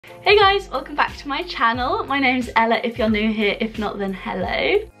Hey guys, welcome back to my channel. My name's Ella if you're new here, if not then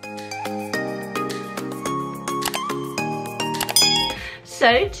hello.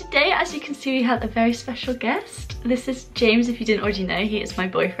 So today, as you can see, we have a very special guest. This is James, if you didn't already know, he is my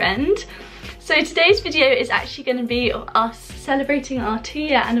boyfriend. So today's video is actually going to be of us celebrating our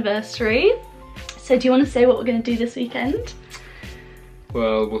 2-year anniversary. So do you want to say what we're going to do this weekend?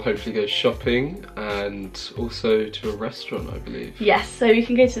 Well, we'll hopefully go shopping and also to a restaurant, I believe. Yes, so we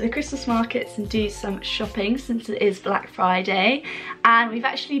can go to the Christmas markets and do some shopping since it is Black Friday. And we've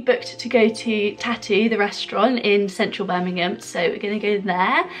actually booked to go to Tattoo, the restaurant in central Birmingham. So we're going to go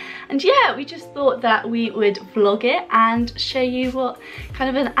there. And yeah, we just thought that we would vlog it and show you what kind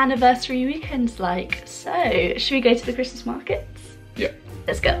of an anniversary weekend's like. So, should we go to the Christmas markets? Yeah.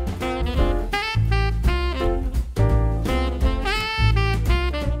 Let's go.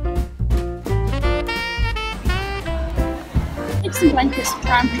 Some blankets with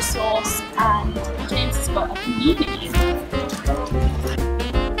cranberry sauce, and James has got a panini.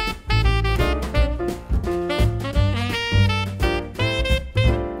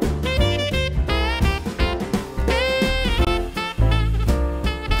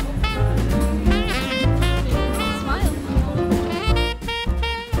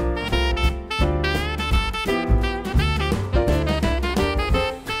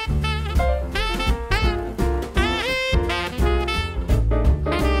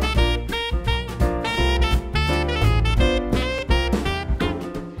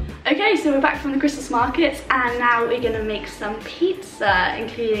 Okay, so we're back from the Christmas markets and now we're going to make some pizza,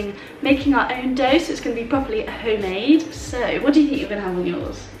 including making our own dough, so it's going to be properly homemade. So, what do you think you're going to have on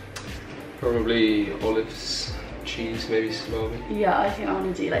yours? Probably olives, cheese, maybe salami. Yeah, I think I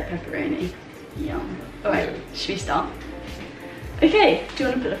want to do like pepperoni. Yum. Alright, Yeah. Should we start? Okay, do you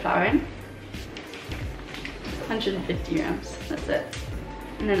want to put the flour in? 150 grams, that's it.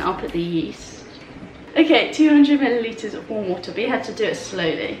 And then I'll put the yeast. Okay, 200 millilitres of warm water, but you had to do it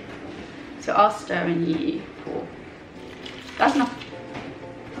slowly. So I'll stir and you pour. That's enough.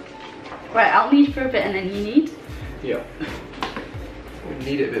 Right, I'll knead for a bit and then you knead. Yeah. We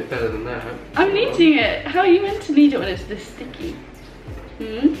need it a bit better than that. I'm kneading it. How are you meant to knead it when it's this sticky?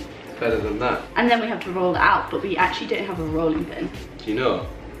 Hmm? Better than that. And then we have to roll it out, but we actually don't have a rolling pin. Do you know?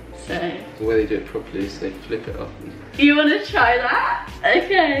 So... the way they do it properly is they flip it up. And... you want to try that?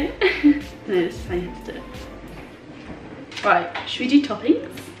 Okay. No, this is how you have to do it. Right, should we do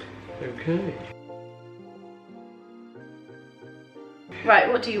toppings? Okay. Right,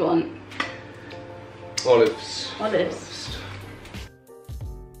 what do you want? Olives. Olives. First.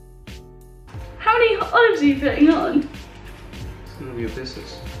 How many olives are you putting on? It's none of your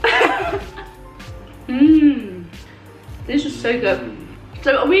business. Mmm. This is so good.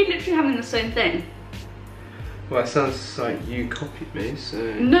 So are we literally having the same thing? Well, it sounds like you copied me, so...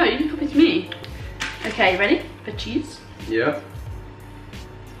 No, you copied me. Okay, ready for cheese? Yeah.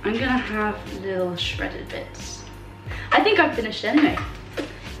 I'm gonna have little shredded bits. I think I've finished anyway.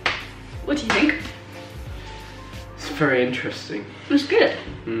 What do you think? It's very interesting. It's good.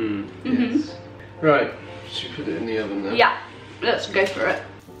 Yes. Right, should we put it in the oven now? Yeah, let's go for it.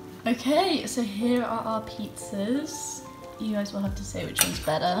 Okay, so here are our pizzas. You guys will have to say which one's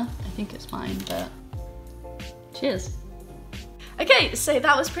better. I think it's mine, but cheers. Okay, so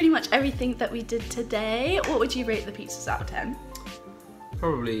that was pretty much everything that we did today. What would you rate the pizzas out of 10?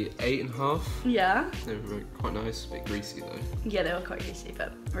 Probably 8.5. Yeah. They were quite nice, a bit greasy though. Yeah, they were quite greasy,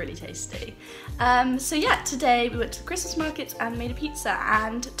 but really tasty. So yeah, today we went to the Christmas markets and made a pizza,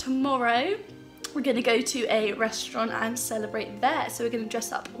 and tomorrow we're gonna go to a restaurant and celebrate there. So we're gonna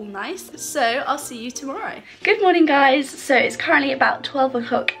dress up all nice. So I'll see you tomorrow. Good morning, guys. So it's currently about 12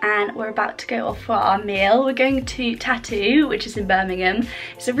 o'clock and we're about to go off for our meal. We're going to Tattoo, which is in Birmingham.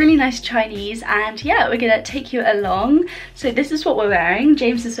 It's a really nice Chinese, and yeah, we're gonna take you along. So this is what we're wearing.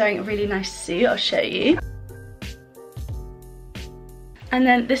 James is wearing a really nice suit, I'll show you. And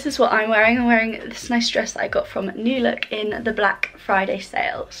then this is what I'm wearing. I'm wearing this nice dress that I got from New Look in the Black Friday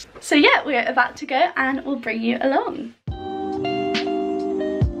sales. So yeah, we're about to go and we'll bring you along.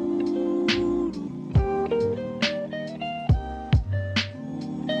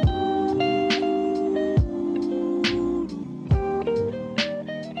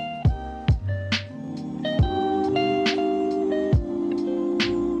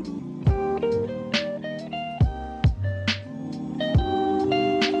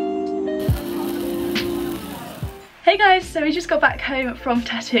 Hey guys, so so we just got back home from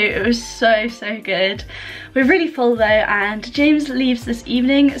tattoo. It was so good. We're really full though, and James leaves this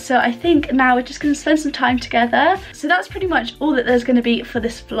evening, so I think now we're just going to spend some time together. So that's pretty much all that there's going to be for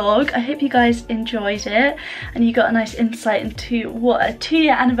this vlog. I hope you guys enjoyed it and you got a nice insight into what a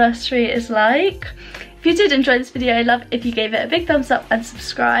 2-year anniversary is like. If you did enjoy this video, I'd love if you gave it a big thumbs up and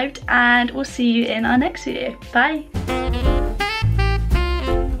subscribed, and we'll see you in our next video. Bye!